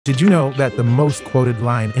Did you know that the most quoted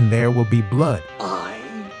line in there will be blood? I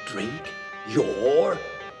drink your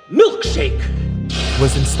milkshake.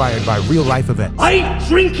 Was inspired by real-life events. I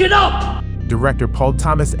drink it up! Director Paul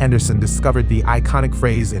Thomas Anderson discovered the iconic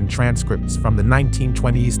phrase in transcripts from the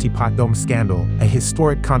 1920s Teapot Dome Scandal, a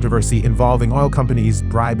historic controversy involving oil companies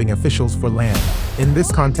bribing officials for land. In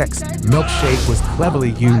this context, milkshake was cleverly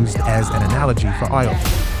used as an analogy for oil.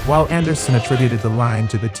 While Anderson attributed the line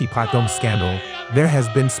to the Teapot Dome Scandal, there has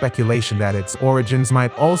been speculation that its origins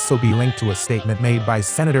might also be linked to a statement made by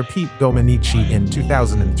Senator Pete Domenici in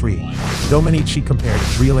 2003. Domenici compared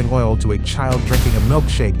drilling oil to a child drinking a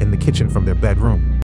milkshake in the kitchen from their bedroom.